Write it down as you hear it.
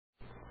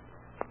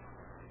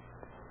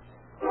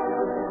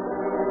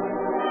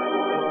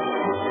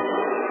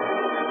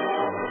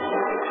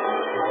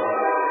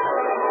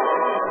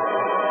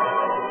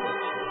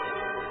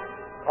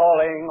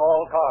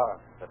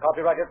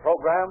copyrighted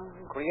program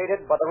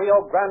created by the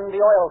Rio Grande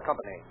Oil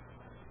Company.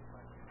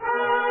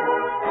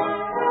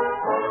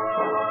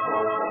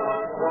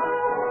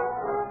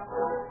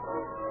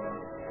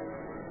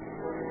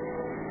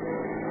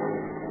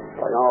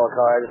 Calling all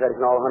cars, attention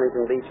all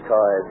Huntington Beach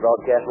cars.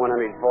 Broadcast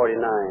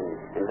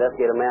 149.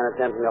 Investigate a man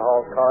attempting to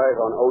halt cars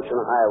on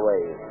Ocean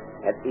Highway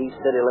at East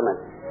City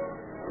Limits.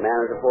 Man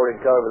is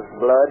reported covered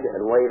with blood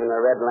and waving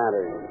a red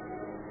lantern.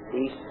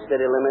 East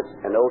City Limits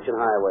and Ocean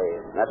Highway.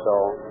 That's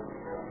all.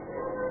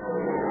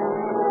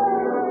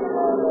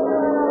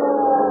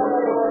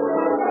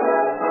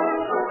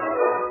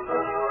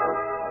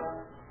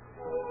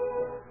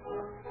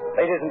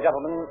 Ladies and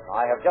gentlemen,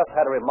 I have just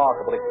had a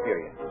remarkable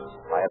experience.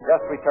 I have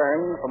just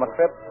returned from a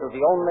trip to the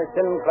only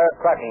Sinclair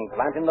cracking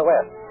plant in the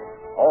West,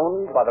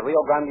 owned by the Rio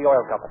Grande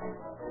Oil Company.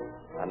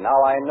 And now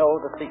I know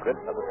the secret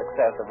of the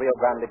success of Rio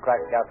Grande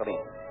cracked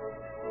gasoline.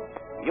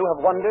 You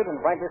have wondered,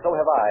 and frankly so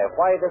have I,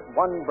 why this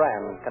one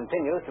brand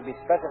continues to be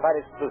specified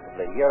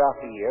exclusively year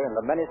after year in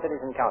the many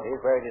cities and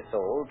counties where it is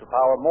sold to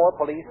power more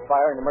police,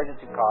 fire, and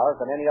emergency cars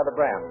than any other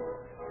brand.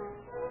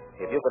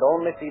 If you could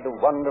only see the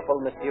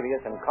wonderful,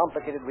 mysterious, and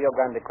complicated Rio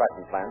Grande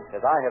cracking plant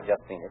as I have just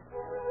seen it,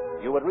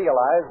 you would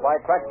realize why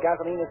cracked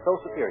gasoline is so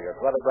superior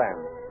to other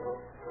brands.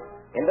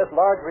 In this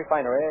large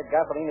refinery,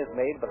 gasoline is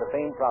made by the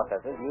same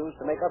processes used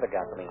to make other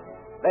gasoline.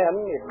 Then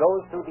it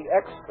goes through the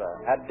extra,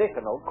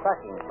 additional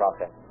cracking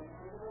process,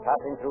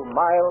 passing through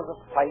miles of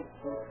pipes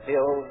and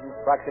stills and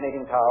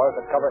fractionating towers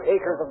that cover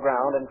acres of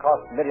ground and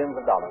cost millions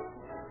of dollars.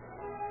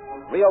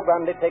 Rio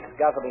Grande takes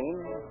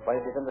gasoline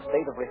when it is in the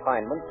state of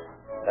refinement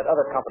that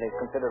other companies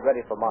consider ready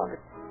for market,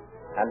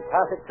 and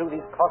pass it through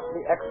these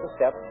costly extra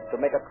steps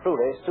to make a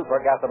truly super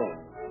gasoline.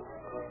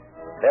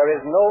 There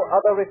is no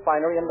other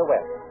refinery in the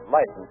West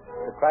licensed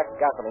to crack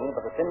gasoline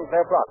for the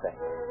Sinclair process.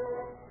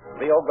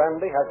 Rio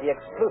Grande has the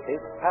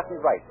exclusive patent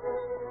rights,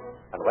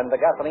 and when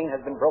the gasoline has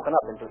been broken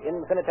up into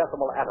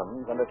infinitesimal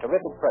atoms under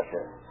terrific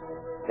pressure,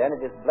 then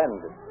it is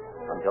blended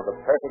until the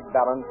perfect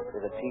balance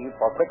is achieved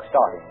for quick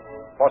starting,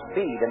 for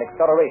speed and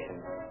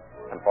acceleration,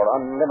 and for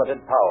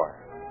unlimited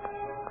power.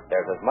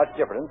 There's as much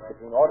difference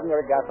between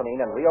ordinary gasoline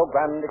and Rio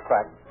Grande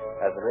cracked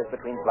as there is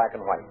between black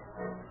and white.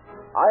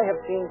 I have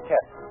seen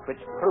tests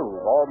which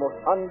prove almost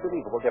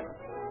unbelievable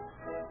difference.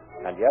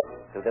 And yet,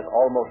 to this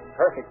almost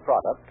perfect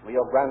product,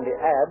 Rio Grande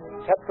adds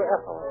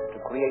tetraethyl to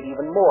create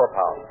even more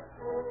power,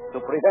 to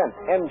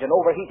prevent engine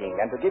overheating,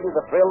 and to give you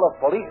the thrill of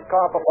police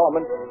car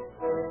performance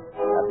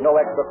at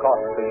no extra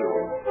cost to you.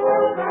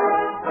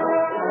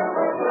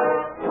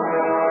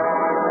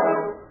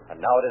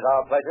 Now it is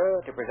our pleasure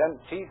to present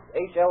Chief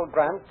H.L.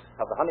 Grant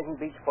of the Huntington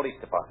Beach Police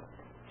Department.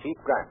 Chief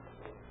Grant.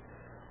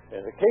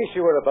 The case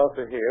you are about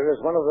to hear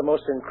is one of the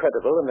most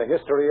incredible in the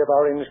history of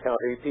Orange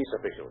County peace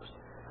officials.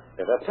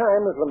 There are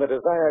times when the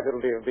desire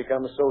to live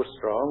becomes so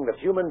strong that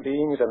human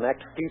beings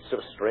enact feats of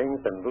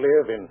strength and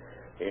live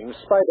in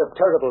spite of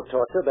terrible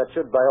torture that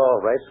should by all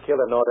rights kill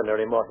an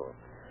ordinary mortal.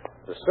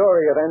 The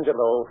story of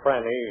Angelo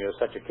Franny is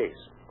such a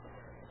case.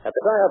 At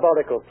the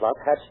diabolical plot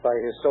hatched by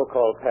his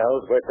so-called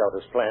pals worked out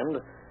as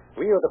planned,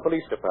 we of the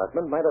police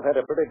department might have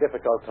had a pretty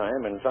difficult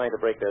time in trying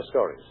to break their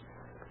stories.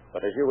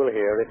 But as you will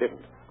hear, it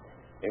didn't.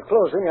 In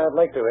closing, I'd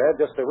like to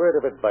add just a word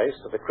of advice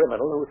to the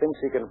criminal who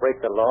thinks he can break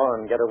the law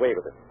and get away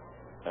with it.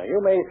 Now, you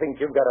may think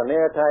you've got an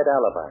airtight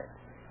alibi.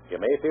 You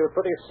may feel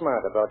pretty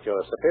smart about your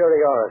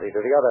superiority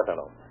to the other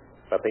fellow.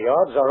 But the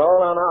odds are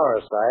all on our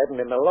side, and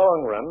in the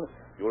long run,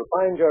 you'll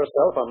find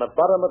yourself on the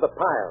bottom of the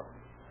pile.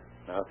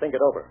 Now, think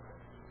it over.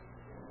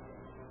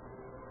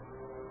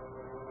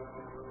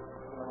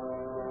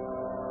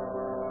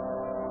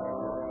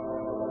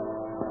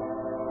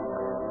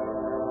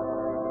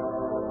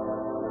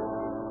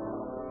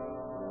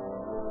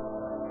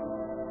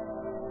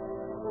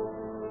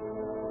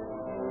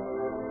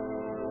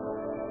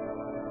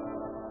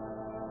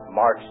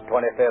 March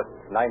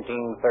 25th, 1930,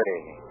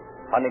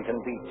 Huntington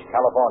Beach,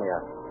 California.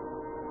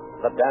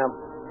 The damp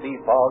sea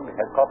fog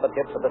has caught the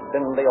tips of the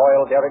spindly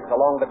oil derricks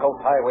along the coast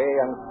highway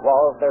and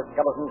swathed their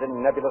skeletons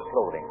in nebulous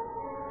clothing.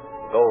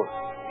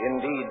 Ghosts,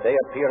 indeed, they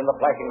appear in the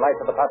flashing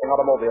lights of the passing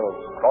automobiles,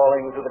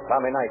 crawling through the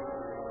clammy night.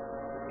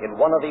 In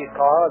one of these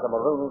cars, a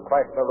maroon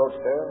Chrysler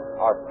Roadster,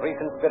 are three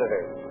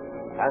conspirators,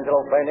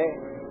 Angelo Franny,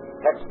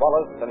 Tex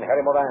Wallace, and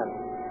Harry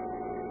Moran.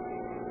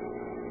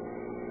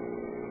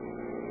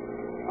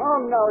 Oh,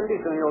 now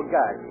listen, you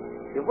guys.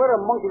 If we're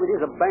a monkey with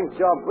this bank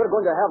job, we're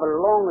going to have a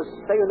long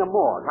stay in the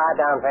morgue. Quiet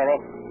down, Fanny.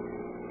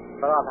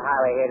 Pull off the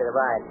highway here to the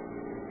right.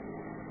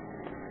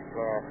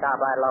 Stop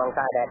right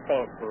alongside that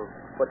fence and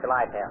put the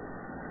lights out.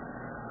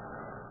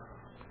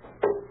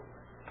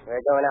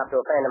 We're going up to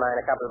a friend of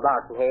mine a couple of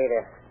blocks from here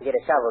to get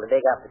a shovel to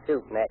dig up the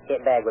soup in that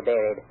kit bag we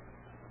buried.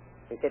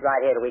 You sit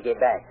right here till we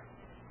get back.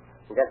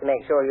 And just to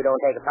make sure you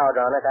don't take a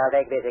powder on us, I'll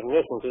take this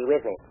ignition key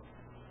with me.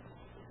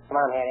 Come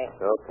on, Harry.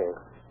 Okay.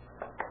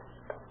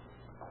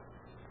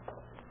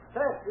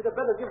 Tex, you'd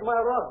better give my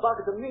rod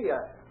back to me.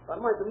 I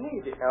might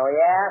need it. Oh,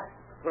 yeah?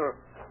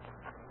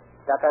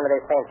 Duck under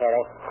this fence, Harry.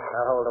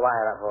 I'll hold the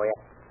wire up for you.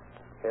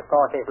 Just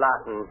cross this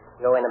lot and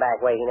go in the back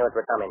way. He knows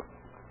we're coming.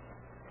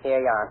 Here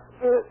you are.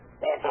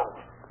 That's it.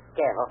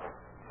 Careful.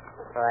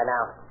 All right,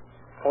 now,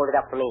 hold it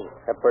up for me.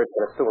 That bird's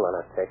got a stool on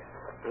it, Tex.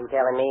 You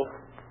telling me?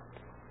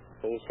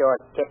 He sure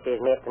tipped his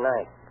mitt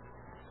tonight.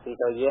 He's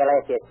so yellow,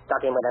 if you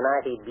stuck him with a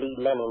knife, he'd bleed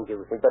lemon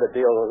juice. We better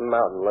deal with him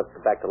out and let's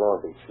get back to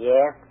Long Beach.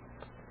 Yeah?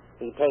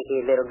 He'd take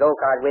his little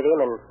go-kart with him,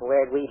 and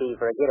where'd we be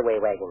for a getaway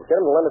wagon? Get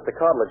him to lend us the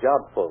car till the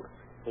job's full.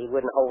 He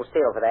wouldn't hold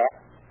still for that.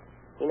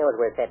 He knows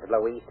we're set to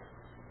blow east.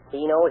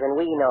 He knows and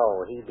we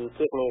know he'd be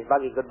kicking his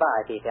buggy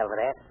goodbye if he fell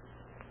for that.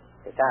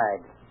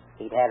 Besides,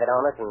 he'd have it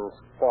on us and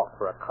squawk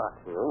for a cut.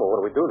 Well,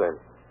 what do we do then?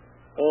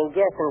 Ain't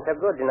guessing so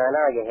good tonight,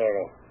 are you,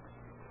 Harry?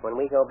 When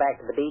we go back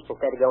to the beach,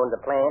 instead of going to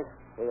the plant,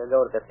 we'll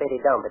go to the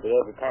city dump at the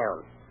edge of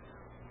town.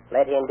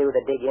 Let him do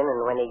the digging,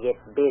 and when he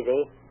gets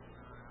busy,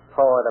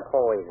 pour the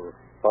poison.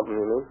 Something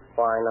you mean?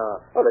 Why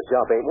not? Oh, the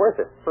job ain't worth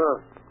it.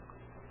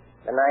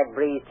 The night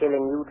breeze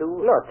killing you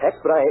too? No, Tex,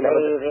 but I ain't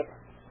never... Save it.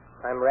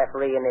 I'm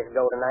refereeing this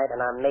go tonight,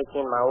 and I'm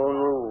making my own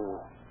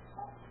rules.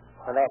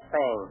 Now, that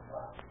thing,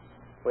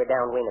 we're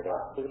downwind of him.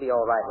 He'll be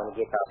all right when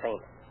he gets our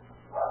paint.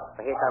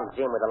 Now, here comes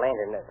Jim with a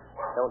lantern.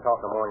 Don't talk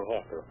no more than you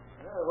have to.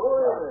 Who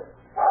is it?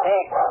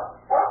 Tex,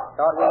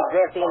 thought we'd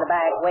drift in the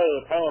back way.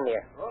 It's hand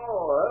here. Oh,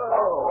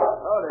 hello.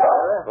 Howdy,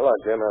 fella. Hello,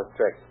 Jim. How's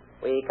Tex?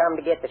 We come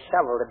to get the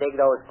shovel to dig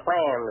those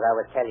clams I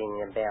was telling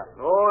you about.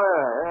 Oh,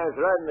 yeah. It's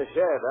right in the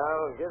shed.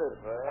 I'll get it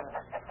for you.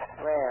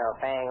 Well,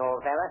 Fang,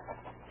 old fella.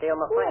 Still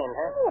my friend,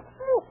 huh?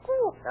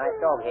 Nice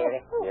dog,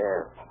 Harry.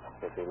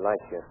 Yeah. If he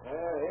likes you.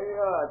 Yeah, here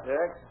you are,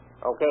 Tex.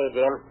 Okay,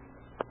 Jim.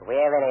 If we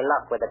have any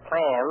luck with the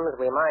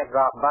clams, we might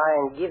drop by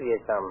and give you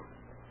some.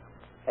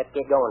 Let's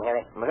get going,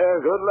 Harry. Well,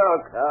 good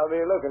luck. I'll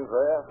be looking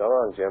for you. Go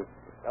on, Jim.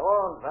 Come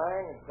on,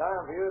 Fang. It's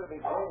time for you to be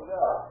changed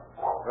up.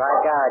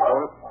 Right guard,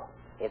 Jim.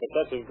 If the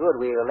catch is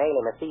good, we'll mail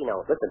him a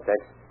C-note. Listen, Tex.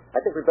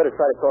 I think we better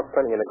try to talk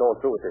Plenty into going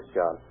through with this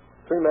job.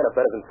 3 men are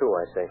better than 2,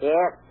 I say.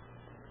 Yeah?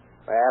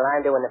 Well,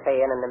 I'm doing the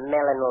paying, and the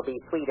melon will be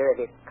sweeter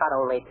if it's cut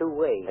only 2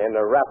 ways. And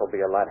the rap will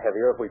be a lot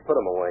heavier if we put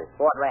them away.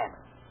 What rap?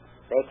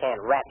 They can't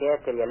rap you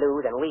till you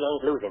lose, and we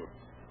ain't losing.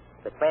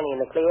 With Plenty in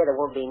the clear, there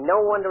won't be no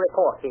one to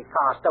report his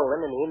car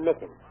stolen and him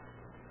missing.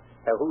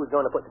 So who's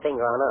going to put the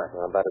finger on us?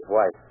 How about his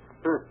wife?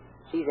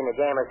 She's in the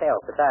jam herself.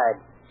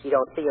 Besides, she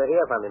don't see or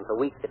hear from him for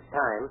weeks at a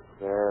time.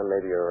 Yeah,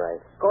 maybe you're right.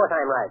 Of course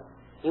I'm right.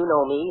 You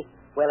know me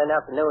well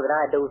enough to know that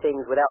I do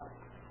things without...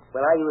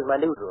 Well, I use my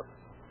neutral.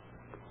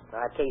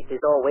 I chase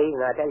this always,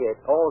 and I tell you,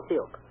 it's all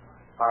silk.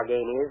 Our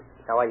game is.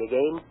 How are you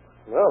game?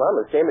 Well,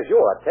 I'm as game as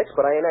you are, Tex,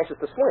 but I ain't anxious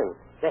to swing.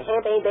 The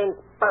hemp ain't been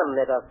fun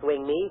that'll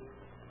swing me.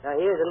 Now,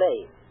 here's the lay.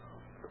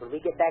 When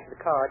we get back to the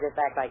car, just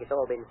act like it's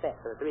all been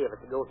set for the 3 of us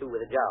to go through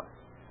with the job.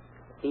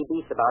 If he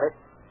beats about it,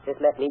 just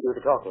let me do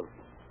the talking.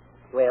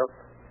 Well,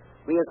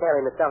 we'll tell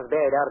him the stuff's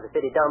buried out of the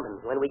city dump, and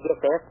when we get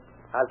there,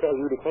 I'll tell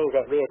you to change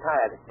that rear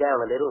tire that's down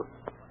a little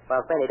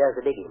while Plenty does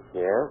the digging.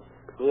 Yeah?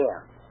 Yeah.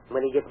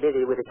 When he gets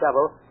busy with the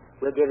shovel,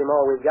 we'll give him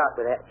all we've got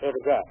with that heavy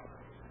jack.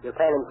 We'll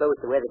plant him close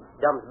to where the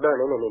dump's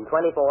burning, and in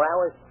 24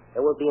 hours,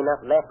 there won't be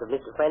enough left of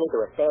Mr. Plenty to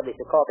establish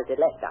the corpus at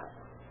left eye.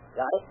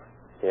 Got it?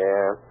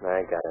 Yeah,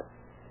 I got it.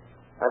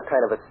 I'm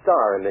kind of a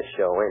star in this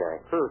show, ain't I?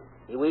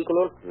 You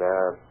weakening? No.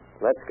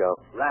 Let's go.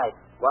 Right.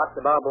 Watch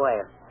the barbed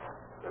wire.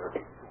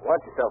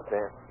 Watch yourself,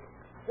 Dan.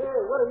 Hey,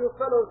 what are you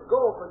fellows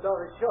going for down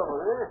the shovel,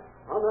 eh?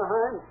 On the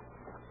hind?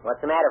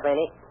 What's the matter,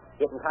 Plenty?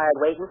 Getting tired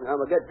waiting?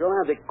 I'm going to get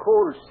glad the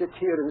cold sit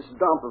here in this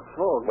dump of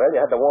fog. Well,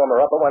 you had to warm her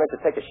up, but why don't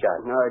you take a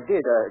shot? No, I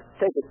did.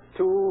 Take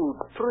it 2,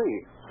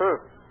 3.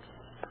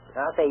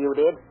 I'll say you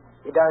did.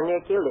 You darn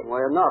near killed it. Why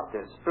not?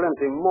 There's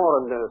plenty more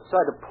in the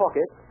side of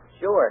pocket.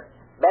 Sure.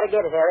 Better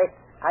get it, Harry.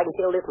 I can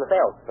kill this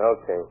myself.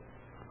 Okay.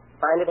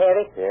 Find it,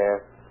 Harry? Yeah.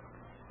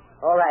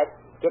 All right.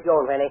 Get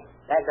going, Penny.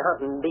 Back to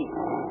hunting and beef.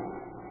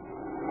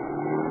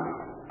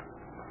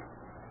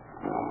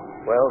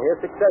 Well,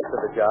 here's success to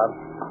the job.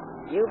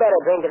 You better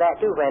drink to that,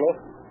 too, Penny.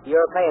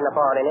 You're playing a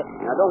part in it.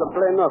 I don't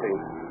play nothing.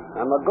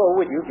 I'm going to go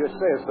with you if you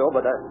say so,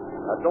 but I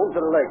don't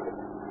like it.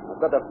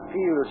 I've got to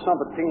feel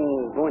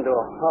something going to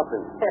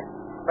happen.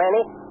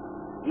 Penny,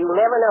 you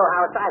never know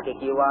how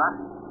psychic you are.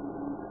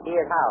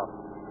 Here's how.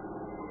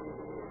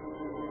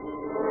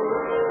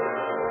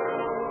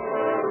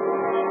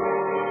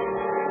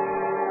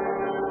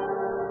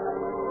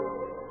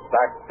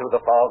 Back through the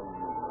fog,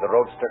 the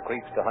roadster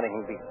creeps to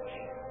Huntington Beach.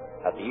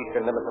 At the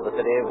eastern limits of the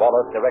city,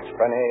 Wallace directs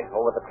Prenny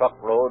over the truck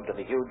road to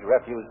the huge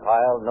refuse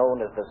pile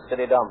known as the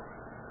city dump.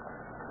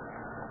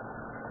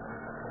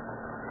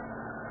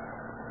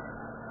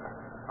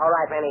 All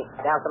right, Penny.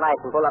 Douse the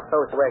lights and pull up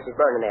close to where she's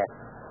burning there.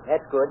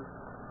 That's good.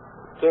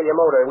 Kill your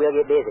motor and we'll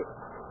get busy.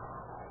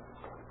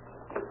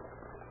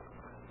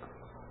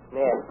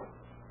 There.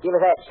 Give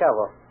us that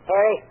shovel.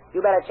 Harry, you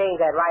better change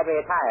that right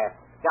rear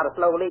tire. Got a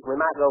slow leak. We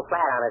might go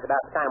flat on it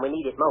about the time we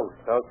need it most.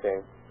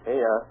 Okay.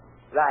 Here you are.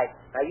 Right.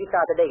 Now you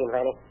start the digging,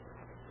 Penny.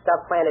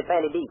 Stuff planted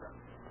plenty deep.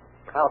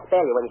 I'll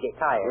spell you when you get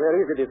tired. Where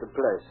is it, the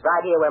place?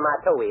 Right here where my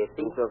toe is,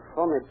 see? It's a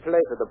funny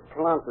place for the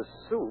plant of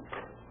soup.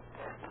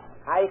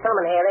 How you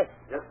coming, Harry?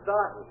 Just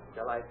starting.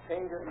 Shall I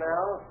change it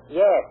now?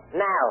 Yes,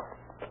 now.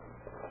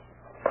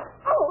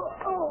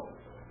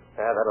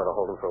 Yeah, that ought to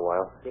hold him for a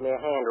while. Give me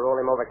a hand to roll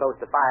him over close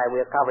to the fire.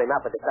 We'll cover him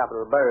up with a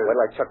couple of birds. Wait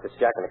till I chuck this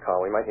jack in the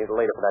car. We might need it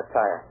later for that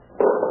tire.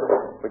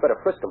 We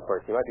better frisk him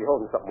first. He might be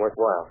holding something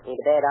worthwhile.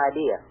 Ain't a bad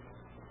idea.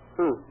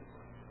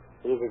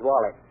 Here's his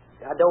wallet.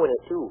 Got dough in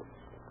it, too.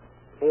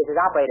 Here's his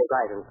operator's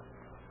license.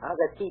 I'll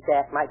just keep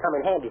that. Might come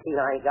in handy, see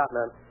I ain't got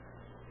none.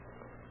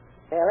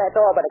 Well, that's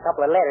all but a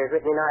couple of letters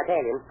written in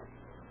Italian.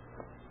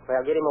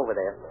 Well, get him over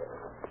there.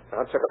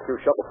 I'll chuck a few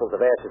shovelfuls of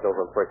ashes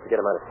over him first to get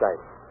him out of sight.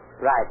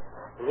 Right.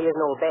 And here's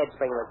an old bed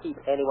spring that'll keep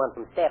anyone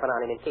from stepping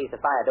on him in case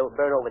the fire don't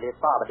burn over this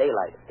far by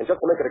daylight. And just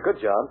to make it a good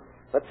job,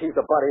 let's heave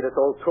the body of this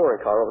old touring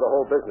car over the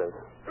whole business.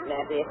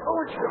 That's it.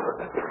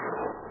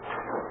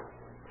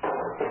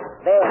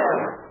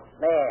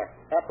 There.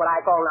 That's what I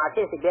call an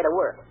artistic bit of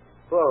work.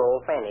 Poor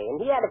old Fanny. And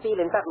he had a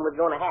feeling something was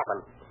going to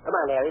happen. Come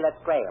on, Larry, let's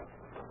spray him.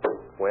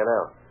 Where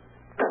now?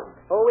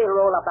 Oh, we'll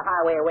roll up the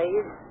highway a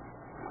ways.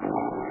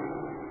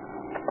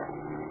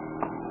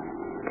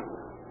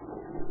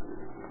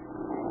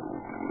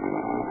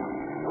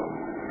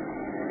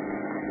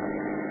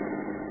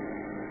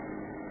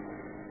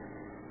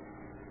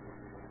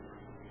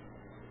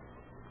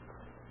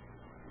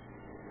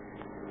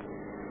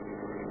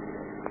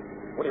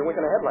 What are you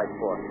winking the headlights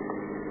for?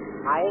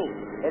 I ain't.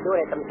 They're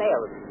doing it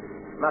themselves.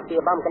 Must be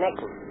a bum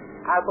connection.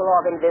 I'll pull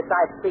off into this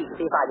side street and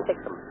see if I can fix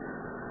them.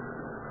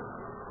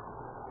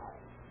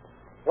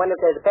 Wonder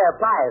if there's a pair of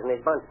pliers in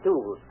this bunch of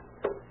tools.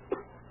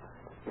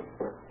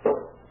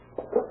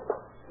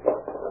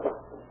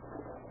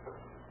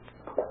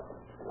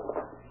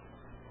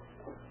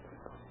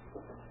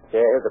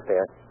 Yeah, here's a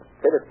pair.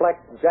 Say, this black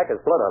jack has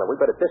blood on it. We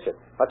better dish it.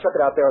 I'll chuck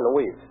it out there in the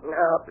weeds.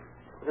 No,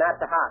 not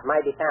so hot.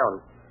 Might be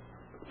found.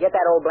 Get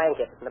that old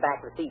blanket in the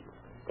back of the seat.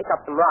 Pick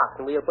up some rocks,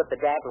 and we'll put the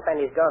jack and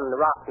Fanny's gun in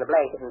the rocks and the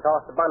blanket and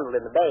toss the bundle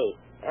in the bay.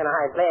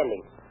 Anaheim's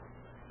Landing.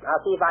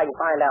 I'll see if I can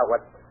find out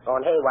what's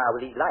gone haywire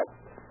with these lights.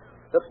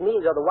 Looks to me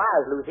as though the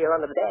wire's loose here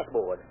under the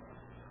dashboard.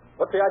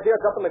 What's the idea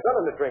of dumping the gun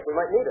in the drink? We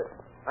might need it.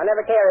 I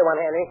never carry one,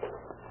 Henry.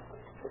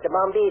 Mr.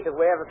 Bombese, if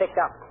we're ever picked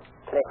up,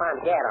 they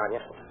find a gat on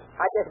you.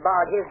 I just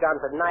borrowed his gun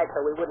for the night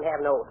so we wouldn't have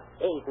no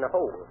ace in the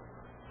hole.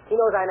 He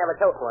knows I never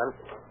took one.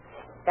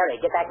 Harry,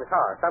 get back to the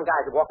car. Some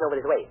guys are walking over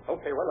this way.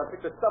 Okay, well, I'll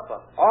pick this stuff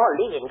up. Oh,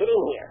 leave him. Get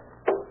in here.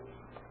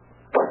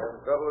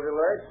 Having trouble with your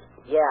legs?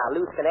 Yeah,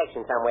 loose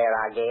connection somewhere,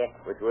 I guess.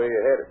 Which way are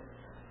you headed?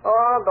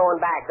 Oh, going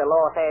back to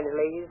Los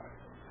Angeles.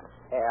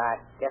 There, I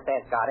guess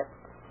that's got it.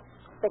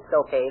 It's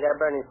okay. They're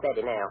burning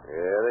steady now.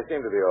 Yeah, they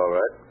seem to be all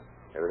right.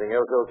 Everything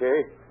else okay?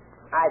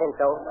 I think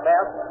so.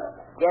 Well,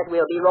 guess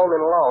we'll be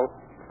rolling along.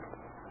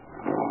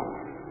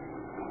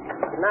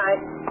 Good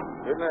night.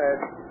 Good night.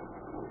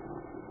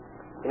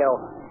 You know,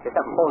 there's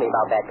something phony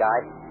about that guy.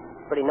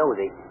 Pretty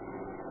nosy.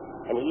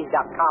 And he's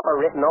got copper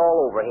written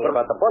all over him. What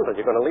about the bundle?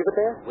 You going to leave it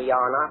there? We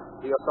are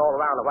not. We'll sail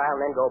around a while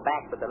and then go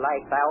back with the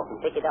lights out and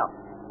pick it up.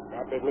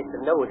 That's if Mr.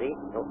 Nosy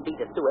don't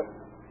beat us to it.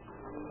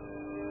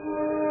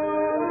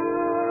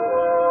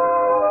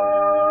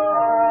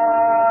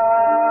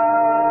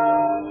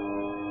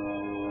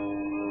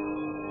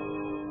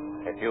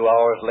 A few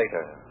hours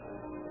later,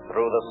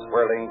 through the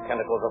swirling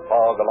tentacles of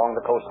fog along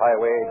the coast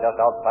highway just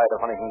outside of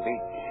Huntington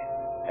Beach,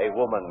 a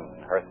woman,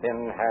 her thin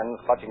hands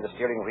clutching the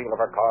steering wheel of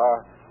her car,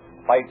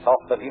 fights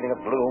off the feeling of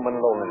gloom and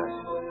loneliness.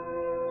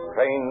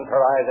 Strains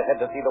her eyes ahead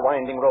to see the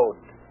winding road.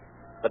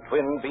 The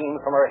twin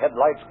beams from her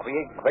headlights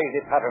create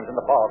crazy patterns in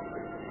the fog,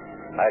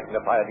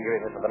 magnify the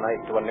eeriness of the night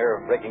to a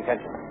nerve-breaking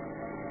tension.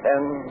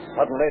 Then,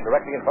 suddenly,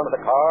 directly in front of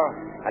the car,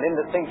 an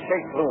indistinct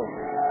shape looms.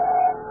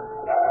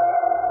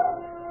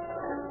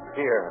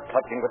 Here,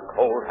 clutching with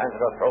cold hands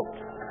at her throat,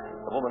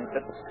 the woman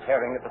sits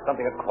staring at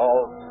something that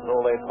crawls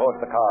slowly towards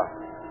the car.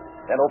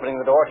 Then, opening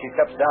the door, she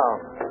steps down,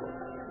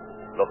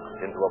 looks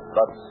into a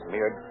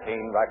blood-smeared,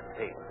 pain-racked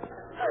face.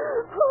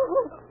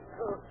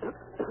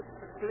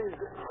 Please,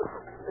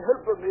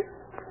 help me.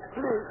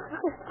 Please.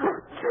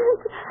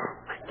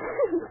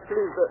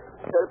 Please,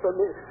 help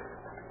me.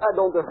 I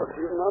don't hurt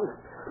you none.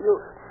 You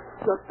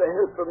just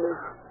help me.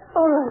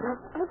 All right,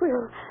 I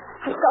will.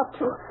 I've got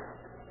to.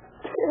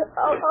 Here,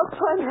 I'll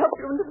try and help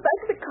you in the back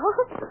of the car.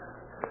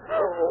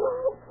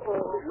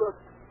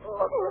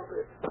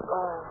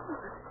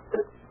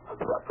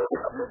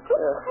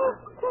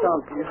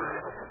 Thank you.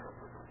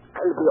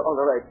 I'll be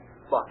all right,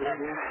 Bucky.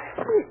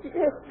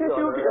 Yes,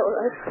 you'll be all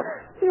right.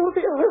 You'll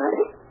be all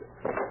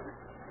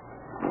right.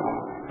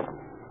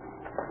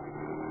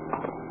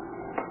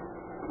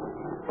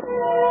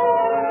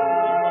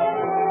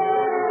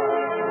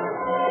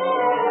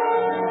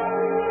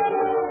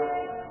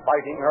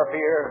 Fighting her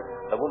fear,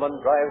 the woman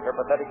drives her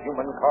pathetic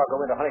human cargo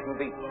into Huntington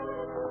Beach,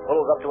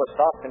 pulls up to a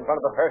stop in front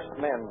of the first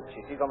men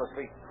she sees on the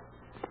street.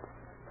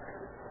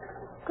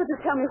 Could you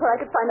tell me where I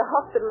could find a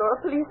hospital or a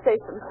police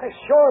station?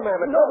 Sure, ma'am.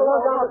 It's all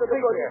along down the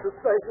street Go here. to the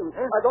station.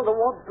 I don't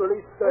want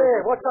police Hey,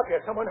 station. what's up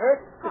here? Someone hurt?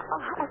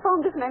 I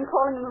found this man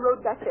crawling in the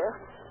road back there.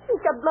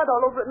 He's got blood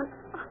all over him.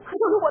 And I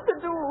don't know what to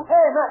do.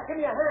 Hey, Matt,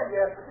 give me a hand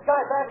here. This guy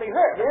badly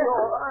hurt, yeah? No,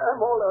 I'm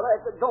all right.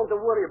 Don't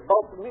worry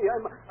about me.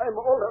 I'm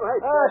all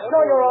right.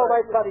 Sure you're all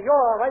right, buddy. You're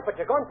all right, but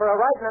you're going for a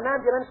ride in an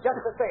ambulance just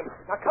the same.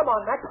 Now, come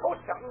on, Matt.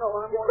 Post up. No,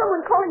 I'm Is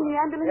someone calling the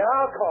ambulance? Yeah,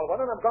 I'll call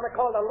one, and I'm going to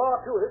call the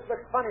law, too. This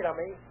looks funny to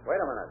me. Wait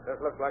a minute.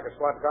 This looks like a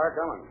SWAT car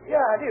coming.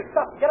 Yeah, it is.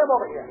 Stop. Get him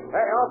over here.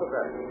 Hey,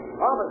 officer.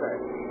 Officer.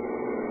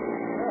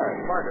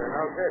 Yeah, Parker and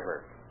Al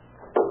Schaefer.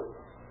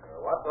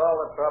 What's all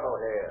the trouble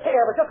here? Hey,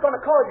 I was just going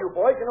to call you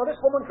boys. You know, this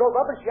woman drove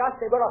up and she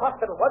asked me where a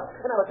hospital was,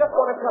 and I was just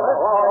going to tell her.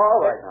 All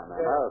right,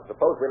 now,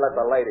 suppose we let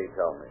the lady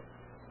tell me.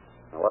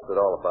 Now, what's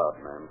it all about,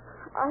 ma'am?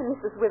 I'm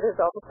Mrs.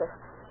 Withers, officer.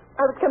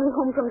 I was coming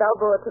home from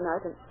Balboa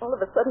tonight, and all of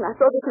a sudden I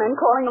saw this man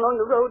crawling along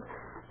the road.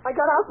 I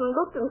got out and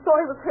looked and saw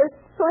he was hurt,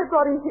 so I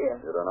brought him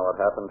here. You don't know what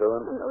happened to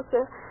him? No,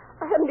 sir.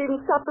 I hadn't even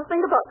stopped to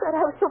think about that.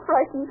 I was so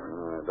frightened.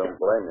 I don't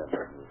blame you.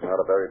 It's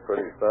not a very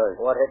pretty sight.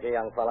 What hit you,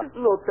 young fella?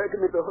 No, take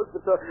me to the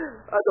hospital.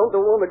 I don't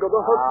want to go to the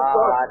hospital.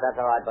 All right, that's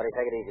all right, buddy.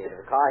 Take it easy. Did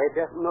the car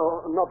hit you?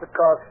 No, not the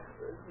car.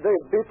 They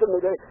beat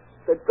me.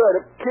 They tried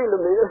to kill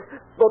me.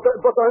 But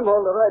I'm all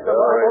right.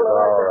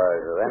 All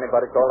right. Did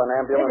anybody call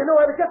an ambulance? Hey, you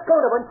know, I was just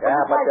going to when Yeah,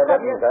 but you guys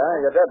didn't, huh?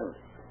 You didn't.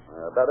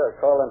 Better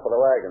call in for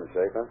the wagon,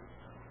 Schaefer.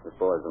 This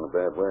boy's in a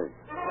bad way.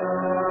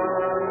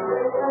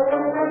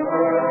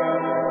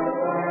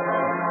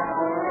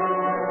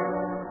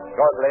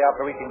 Shortly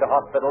after reaching the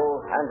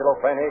hospital, Angelo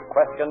Freni,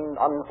 questioned,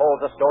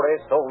 unfolds a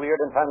story so weird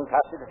and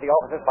fantastic that the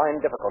officers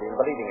find difficulty in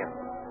believing him.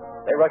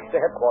 They rush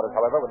to headquarters,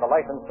 however, with the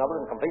license number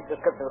and complete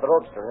description of the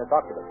roadster and its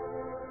occupant.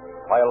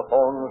 While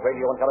phones,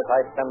 radio, and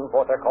teletypes send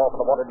forth their call for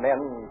the wanted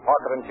men,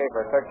 Parker and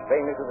Schaefer search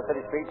vainly through the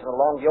city streets and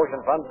along the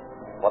ocean front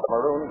for the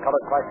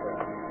maroon-colored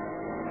Chrysler.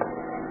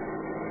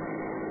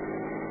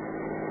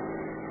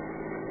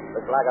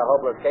 Looks like a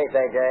hopeless case,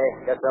 AJ.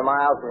 Just a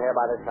mile from here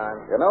by this time.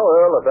 You know,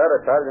 Earl, if that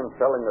Italian's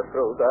telling the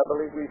truth, I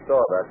believe we saw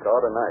that car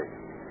tonight.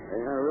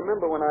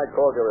 Remember when I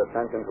called your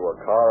attention to a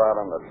car out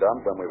on the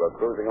dump when we were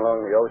cruising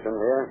along the ocean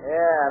here?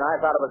 Yeah, and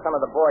I thought it was some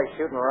of the boys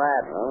shooting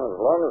rats. Well,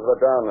 as long as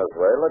we're down this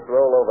way, let's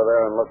roll over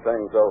there and look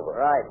things over.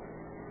 Right.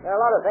 There are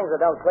a lot of things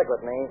that don't click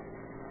with me.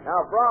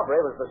 Now, if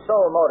robbery was the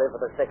sole motive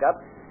for the stick-up,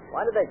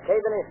 why did they cave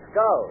in his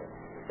skull?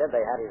 He said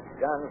they had his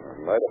gun.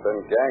 It might have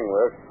been gang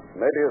work.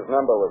 Maybe his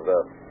number was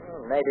there.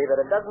 Maybe, but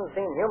it doesn't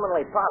seem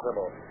humanly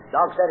possible.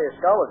 Dog said his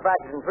skull was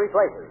fractured in 3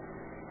 places.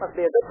 Must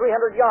be a good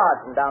 300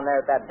 yards from down there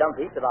at that dump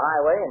heap to the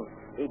highway, and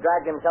he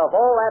dragged himself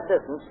all that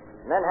distance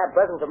and then had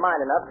presence of mind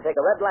enough to take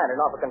a red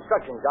lantern off a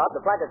construction job to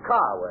flag a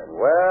car with.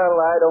 Well,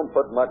 I don't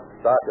put much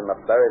stock in the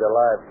buried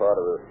alive part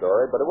of the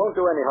story, but it won't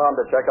do any harm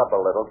to check up a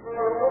little.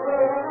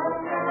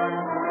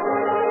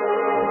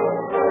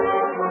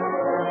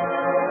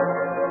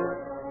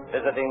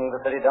 Visiting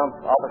the city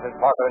dump, officers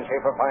Parker and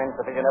Schaefer find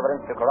sufficient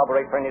evidence to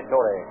corroborate Freni's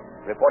story.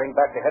 Reporting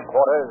back to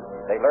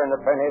headquarters, they learn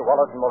that Freni,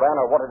 Wallace, and Moran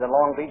are wanted in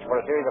Long Beach for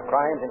a series of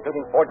crimes,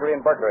 including forgery and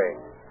burglary.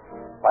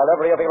 While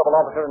every available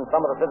officer and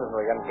some of the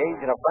citizenry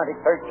engage in a frantic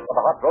search for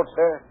the hot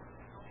roadster,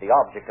 the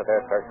object of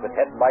their search, with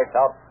head lights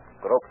out,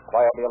 gropes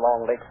quietly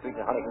along Lake Street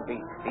and Huntington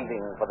Beach,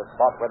 feeling for the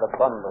spot where the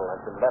bundle has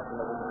been left in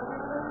the room.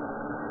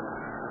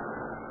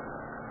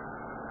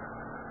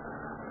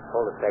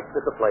 Hold it, Tex.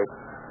 Just a plate.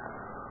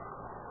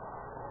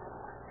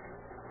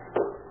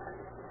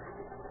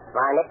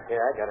 Find it?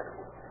 Yeah, I got it.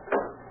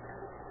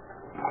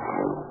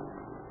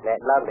 That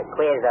lug that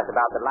quizzed us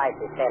about the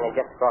lights is standing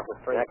just across the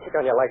street. Now, kick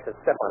on your lights and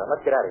step on it.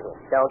 Let's get out of here.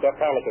 Don't get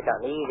panicked or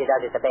something. Easy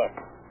does it the best.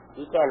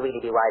 He can't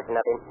really be wise to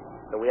nothing,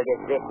 so we'll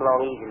just drift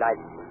along easy like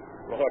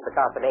and head for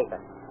Costa Mesa.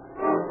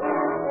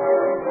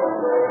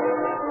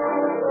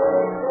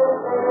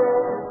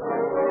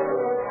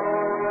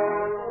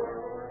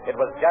 It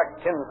was Jack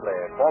Tinsley,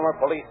 former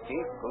police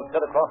chief, who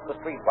stood across the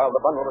street while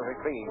the bundle was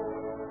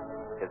retrieved.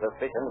 His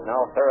suspicions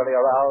now thoroughly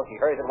aroused, he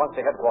hurries at once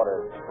to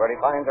headquarters, where he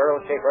finds Earl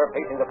Schaefer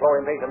pacing the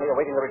floor impatiently,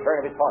 awaiting the return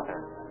of his partner.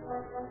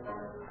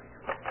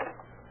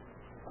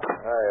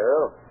 Hi,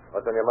 Earl.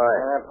 What's on your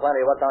mind?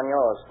 Plenty. What's on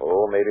yours?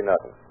 Oh, maybe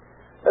nothing.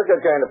 Let's get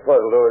kind of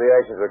puzzled over the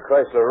actions of a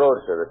Chrysler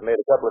Roadster that made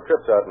a couple of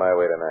trips out my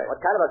way tonight. What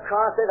kind of a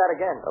car? Say that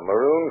again. A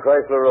maroon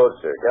Chrysler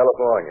Roadster,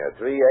 California,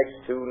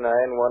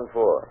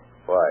 3X2914.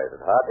 Why, is it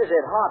hot? Is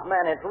it hot,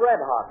 man? It's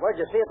red hot. Where'd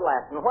you see it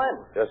last and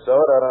when? Just saw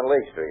it out on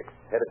Lake Street,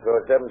 headed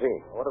toward 17.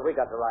 What have we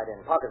got to ride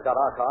in? Parker's got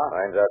our car.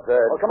 Mine's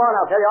outside. Well, come on.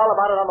 I'll tell you all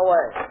about it on the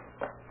way.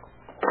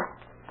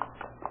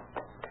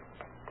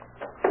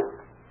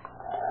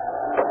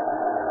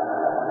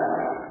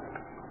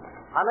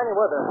 How many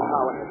were there in the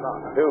car when you saw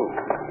them? 2.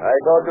 I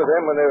talked with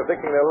them when they were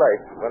fixing their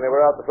lights, when they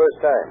were out the first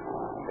time.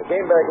 They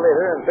came back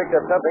later and picked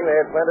up something they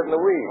had planted in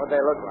the weeds. What'd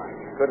they look like?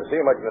 Couldn't see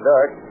much in the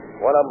dark.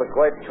 One of them was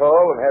quite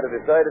tall and had a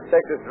decided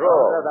Texas drawl.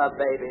 Oh, they're the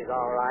babies,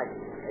 all right.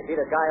 They beat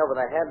a guy over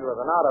the head with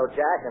an auto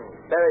jack and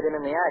buried him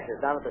in the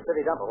ashes down at the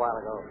city dump a while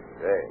ago.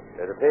 Hey,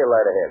 there's a tail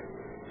light ahead.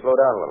 Slow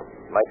down a little.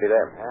 Might be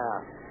them. Yeah.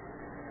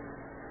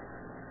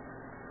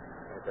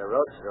 It's a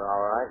roadster,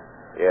 all right.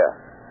 Yeah.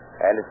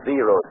 And it's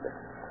the Roadster.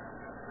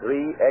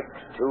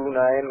 3X2914.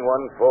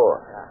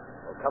 Yeah.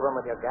 Well, cover him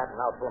with your gat and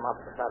I'll pull him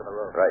off at the side of the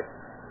road. Right.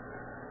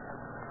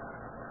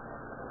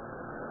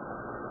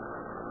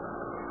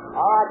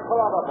 All right, pull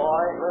over,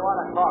 boys. We want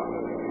to talk to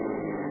you.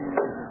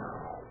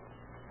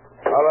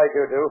 All right,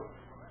 you two.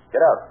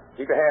 Get up.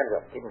 Keep your hands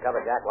up. Keep them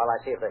covered, Jack, while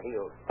I see if they're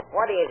healed.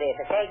 What is this,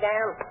 a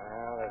shakedown?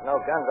 Well, there's no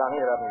guns on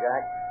either of them,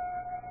 Jack.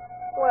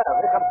 Well,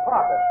 here comes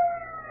Parker.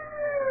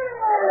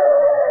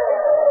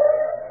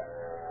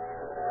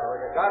 Oh,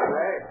 you got it,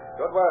 eh?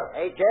 Good work.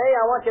 Hey, Jay,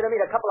 I want you to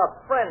meet a couple of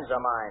friends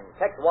of mine,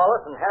 Tex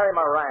Wallace and Harry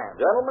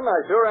Moran. Gentlemen, I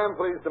sure am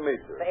pleased to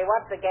meet you. Say,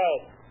 what's the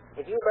gag?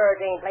 If you birds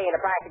ain't playing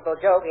a practical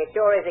joke, it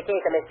sure is a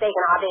case of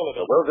mistaken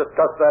identity. We'll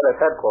discuss that at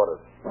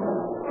headquarters.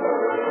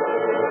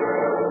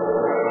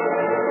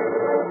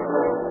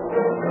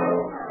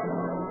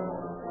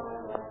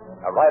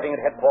 Arriving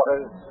at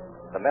headquarters,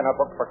 the men are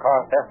booked for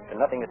car theft and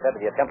nothing is said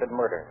of the attempted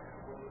murder.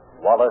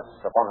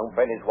 Wallace, upon whom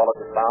Frainie's wallet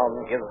is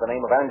found, gives the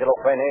name of Angelo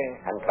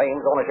Frainie and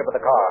claims ownership of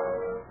the car.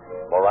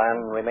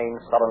 Moran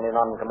remains sullenly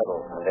non-committal,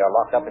 and they are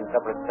locked up in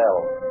separate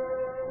cells.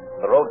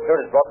 The roadster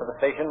is brought to the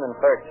station and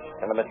searched,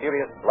 and a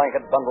mysterious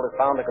blanket bundle is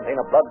found to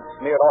contain a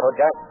blood-smeared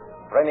autojack,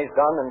 Frainie's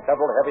gun, and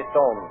several heavy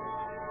stones.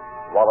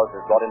 Wallace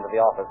is brought into the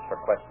office for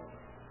questions.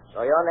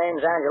 So your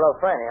name's Angelo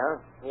Frainie, huh?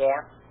 Yeah.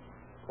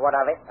 What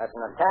of it? That's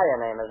an Italian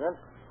name, isn't it?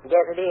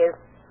 Guess it is.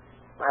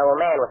 My old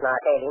man was an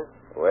Arcadian.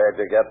 Where'd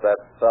you get that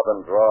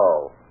southern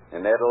drawl?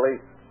 In Italy?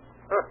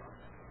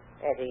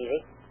 That's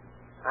easy.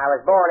 I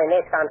was born in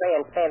this country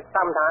and spent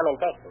some time in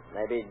Texas.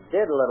 Maybe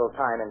did a little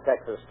time in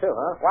Texas, too,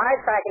 huh?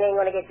 Wisecracking ain't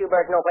going to get you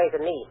birds no place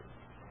with me.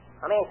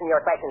 I'm answering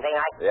your questions,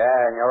 ain't I? Yeah,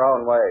 in your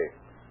own way.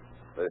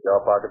 This your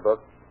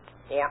pocketbook?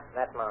 Yeah,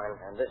 that's mine.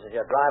 And this is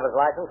your driver's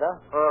license, huh?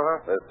 Mm-hmm.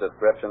 This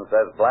description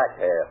says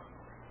black hair.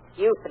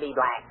 Used to be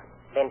black.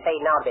 Been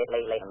fading out a bit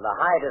lately. And the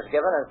height is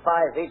given as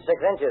 5 feet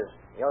 6 inches.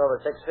 You're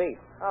over 6 feet.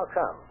 How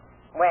come?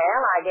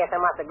 Well, I guess I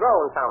must have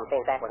grown some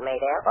since that was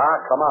made out. Ah,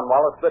 come on,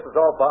 Wallace. This is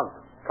all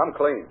bunt. Come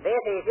clean.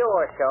 This is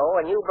your show,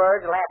 and you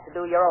birds will have to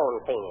do your own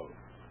cleaning.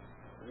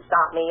 You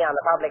stop me on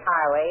the public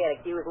highway and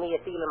accuse me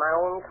of stealing my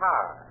own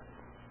car.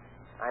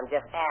 I'm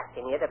just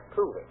asking you to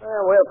prove it.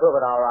 Well, we'll prove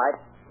it all right.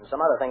 And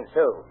some other things,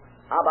 too.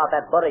 How about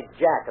that buried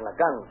jack and the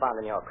gun found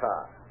in your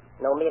car?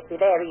 No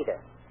mystery there, either.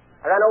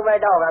 I ran over a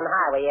dog on the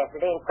highway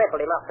yesterday and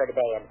crippled him up for the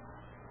bed.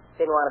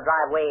 Didn't want to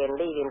drive away and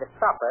leave him to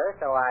supper,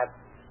 so I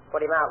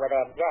put him out with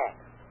that jack.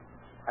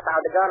 I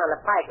found the gun on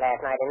the pike last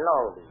night in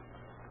Long Beach.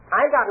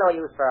 I ain't got no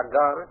use for a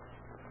gun.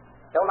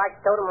 Don't like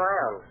to tote them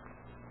around.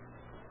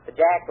 The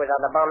jack was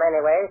on the bum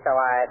anyway, so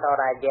I thought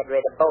I'd get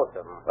rid of both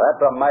of them. That's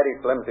a mighty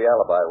flimsy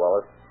alibi,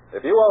 Wallace.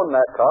 If you own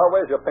that car,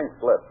 where's your pink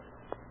slip?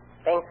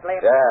 Pink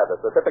slip? Yeah,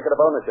 the certificate of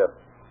ownership.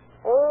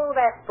 Oh,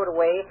 that's put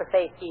away for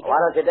safekeeping. Why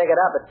don't you dig it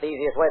up? It's the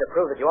easiest way to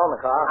prove that you own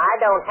the car. I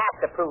don't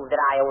have to prove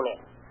that I own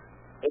it.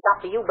 It's up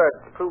to you birds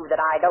to prove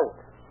that I don't.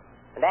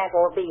 And that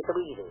won't be so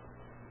easy.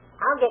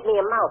 I'll get me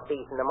a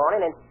mouthpiece in the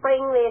morning and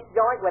spring this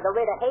joint with a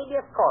writ of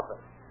habeas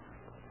corpus.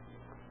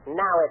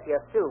 Now, if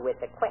you're through with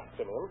the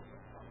questioning,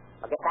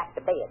 I'll get back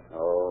to bed.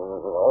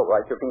 Oh, all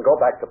right. You can go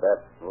back to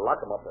bed.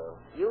 Lock them up,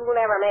 though. You'll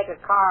never make a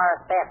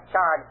car theft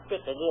charge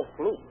stick against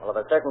me. Well,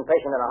 if a certain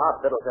patient in a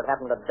hospital should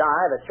happen to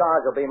die, the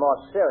charge will be more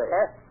serious.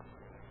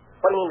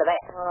 Huh? What do you mean by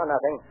that? Oh,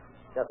 nothing.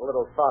 Just a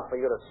little thought for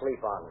you to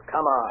sleep on.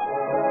 Come on.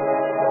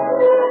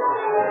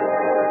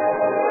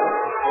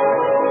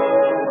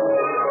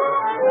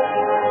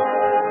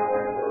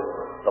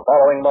 The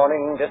following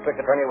morning, District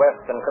Attorney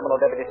West and Criminal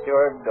Deputy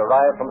Steward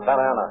arrive from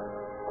Santa Ana,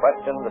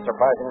 question the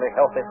surprisingly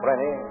healthy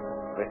Frainie,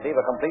 receive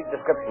a complete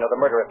description of the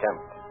murder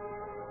attempt.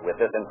 With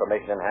this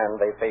information in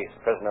hand, they face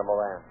prisoner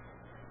Moran.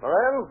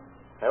 Moran,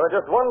 there was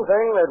just one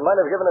thing that might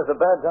have given us a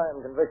bad time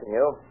convicting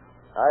you.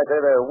 I say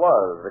there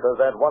was, because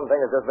that one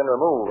thing has just been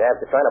removed.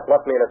 After trying to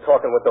bluff me into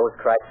talking with those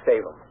cracks,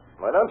 save them.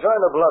 We're not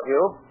trying to bluff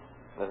you.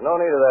 There's no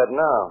need of that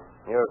now.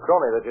 Your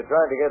crony that you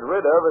tried to get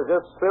rid of has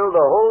just spilled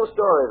the whole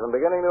story from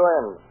beginning to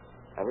end.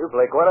 And you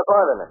play quite a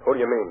part in it. Who do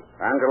you mean?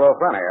 Angelo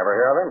Frainie, ever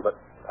hear of him? But,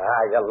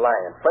 you're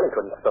lying. Freddie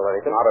couldn't have stolen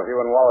anything. Not if you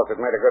and Wallace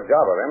had made a good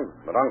job of him.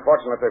 But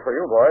unfortunately for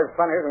you boys,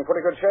 Frainie's in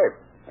pretty good shape.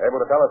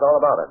 Able to tell us all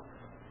about it.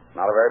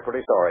 Not a very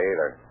pretty story,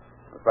 either.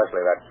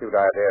 Especially that cute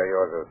idea of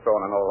yours of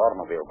throwing an old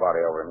automobile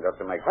body over him just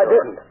to make sure. I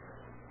didn't.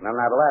 And then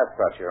that last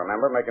touch, you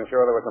remember, making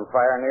sure there was some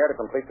fire near to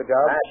complete the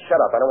job?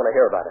 Shut up. I don't want to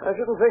hear about it. I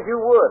shouldn't think you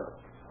would.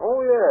 Oh,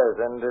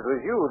 yes, and it was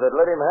you that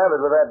let him have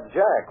it with that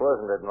jack,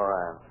 wasn't it,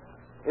 Moran?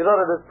 You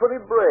thought it was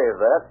pretty brave,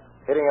 that,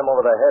 hitting him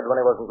over the head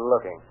when he wasn't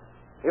looking.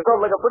 You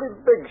felt like a pretty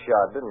big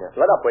shot, didn't you?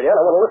 Let up, will you? I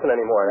don't want to listen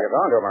anymore. You're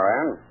going to,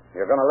 Moran.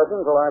 You're going to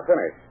listen until I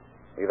finish.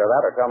 Either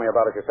that or tell me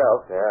about it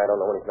yourself. Yeah, I don't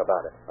know anything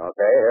about it.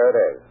 Okay, here it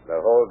is. The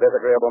whole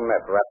disagreeable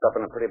myth wrapped up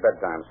in a pretty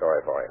bedtime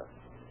story for you.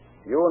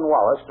 You and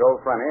Wallace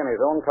drove Frainie in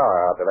his own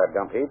car out to that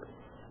dump heap.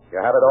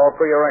 You had it all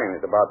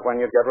prearranged about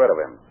when you'd get rid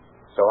of him.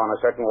 So on a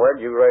certain word,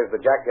 you raised the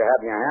jack you had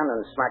in your hand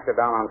and smacked it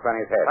down on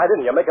Frainie's head. I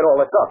didn't. You're making all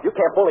this up. You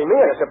can't bully me.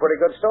 It's a pretty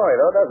good story,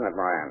 though, doesn't it,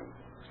 Moran?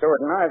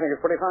 Stewart and I think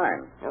it's pretty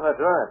fine. Yeah, that's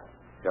right.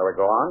 Shall we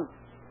go on?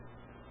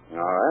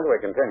 All right,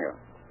 we continue.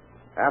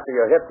 After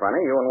you hit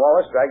Frainie, you and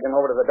Wallace dragged him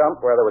over to the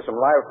dump where there was some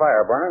live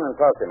fire burning and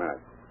tossed him in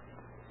it.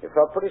 You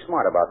felt pretty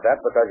smart about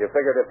that because you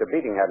figured if the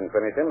beating hadn't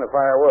finished him, the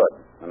fire would.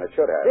 And it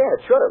should have. Yeah,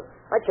 it should have.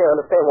 I can't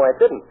understand why it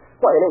didn't.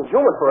 Why, it ain't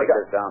human for a Take guy.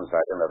 this down,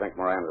 Sergeant. I think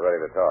Moran's ready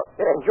to talk.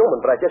 It ain't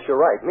human, but I guess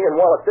you're right. Me and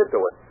Wallace did do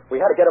it. We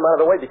had to get him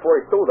out of the way before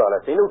he stooled on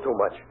us. He knew too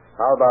much.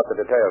 How about the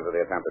details of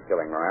the attempted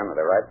killing, Moran? Are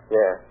they right?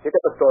 Yeah. You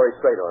get the story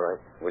straight, all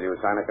right. Will you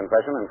sign a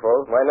confession in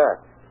full? Why not?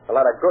 A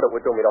lot of good it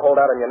would do me to hold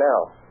out on you now.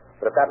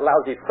 But if that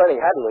lousy Frenny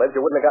hadn't lived,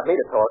 you wouldn't have got me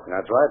to talk.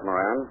 That's right,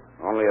 Moran.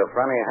 Only if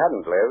Frenny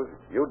hadn't lived,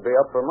 you'd be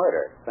up for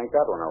murder. Think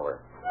that one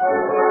over.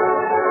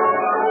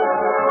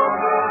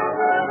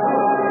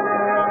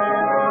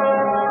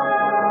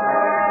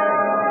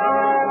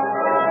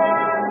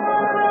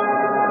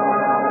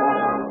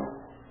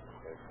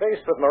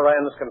 Faced with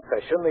Moran's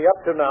confession, the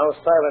up-to-now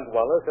silent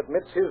Wallace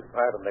admits his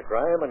part in the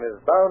crime and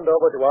is bound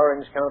over to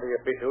Orange County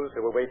officials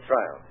to await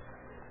trial.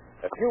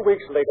 A few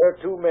weeks later,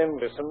 two men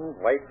listened,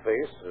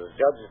 white-faced, as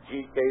Judge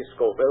G.K.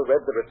 Scoville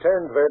read the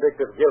returned verdict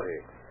of guilty.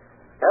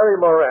 Harry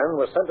Moran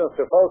was sentenced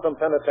to Folsom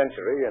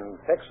Penitentiary and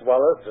Tex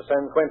Wallace to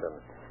San Quentin.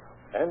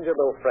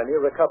 Angelo Frenny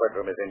recovered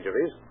from his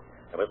injuries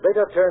and was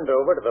later turned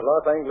over to the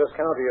Los Angeles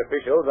County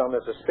officials on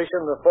the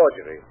suspicion of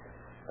forgery.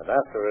 And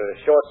after a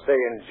short stay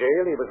in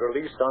jail, he was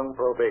released on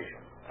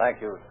probation. Thank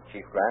you,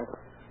 Chief Grant.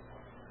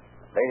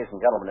 Ladies and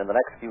gentlemen, in the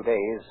next few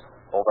days,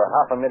 over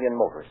 500,000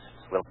 motorists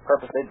will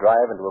purposely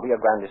drive into a Rio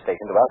Grande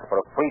station to ask for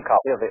a free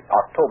copy of the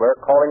October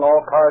Calling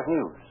All Cars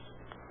News.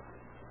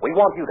 We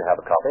want you to have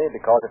a copy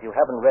because if you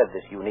haven't read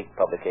this unique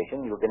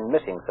publication, you've been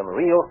missing some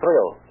real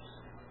thrills.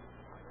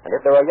 And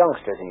if there are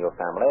youngsters in your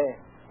family,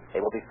 they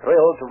will be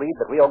thrilled to read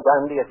that Rio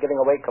Grande is giving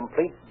away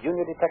complete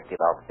junior detective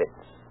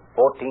outfits,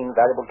 14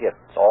 valuable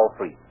gifts, all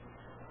free.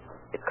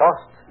 It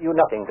costs you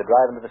nothing to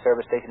drive into the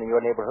service station in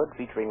your neighborhood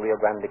featuring Rio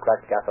Grande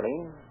cracked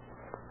gasoline,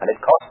 and it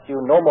costs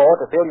you no more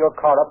to fill your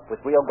car up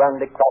with Rio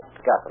Grande cracked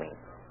gasoline.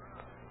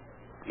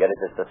 Yet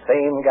it is the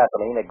same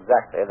gasoline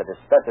exactly that is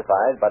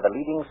specified by the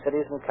leading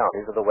cities and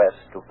counties of the West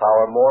to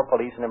power more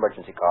police and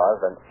emergency cars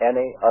than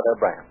any other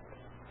brand.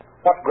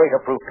 What greater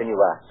proof can you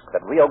ask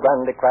that Rio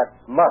Grande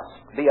cracked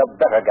must be a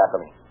better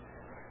gasoline?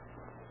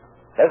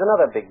 There's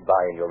another big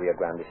buy in your Rio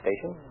Grande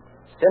station,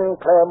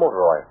 Sinclair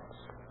Motor Oils.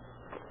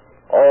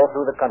 All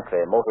through the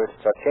country,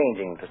 motorists are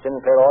changing to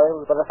Sinclair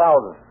oils by the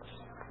thousands.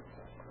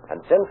 And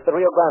since the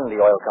Rio Grande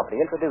Oil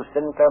Company introduced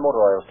Sinclair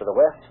Motor Oils to the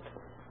West,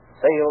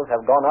 sales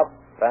have gone up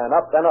and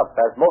up and up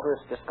as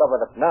motorists discover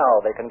that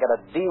now they can get a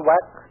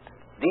de-waxed,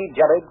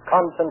 de-jellied,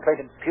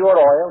 concentrated pure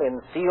oil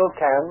in sealed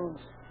cans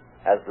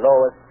as low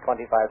as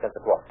 25 cents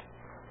a quart.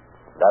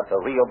 That's a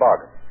real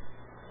bargain.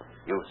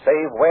 You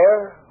save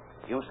where?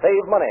 You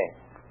save money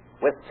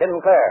with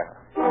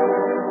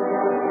Sinclair.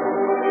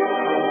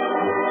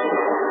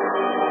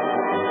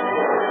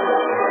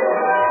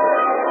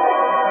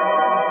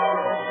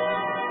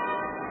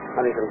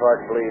 Huntington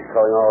Park Police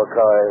calling all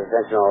cars,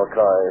 attention all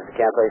cars.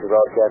 Cancellation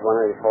broadcast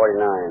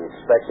 149.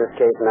 Suspects this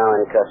case now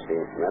in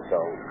custody. That's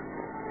all.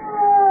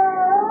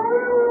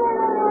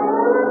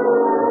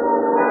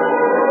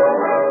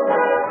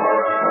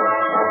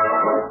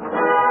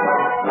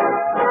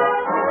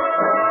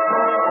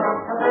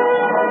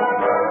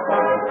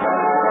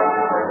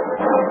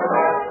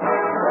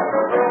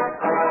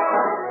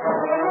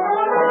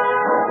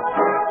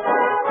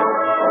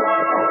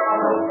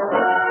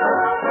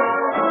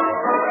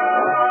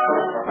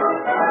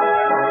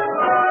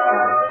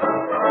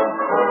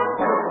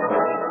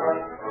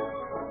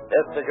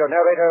 This is your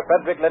narrator,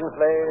 Frederick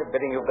Lindsley,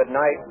 bidding you good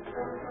night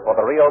for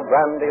the Rio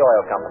Grande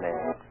Oil Company.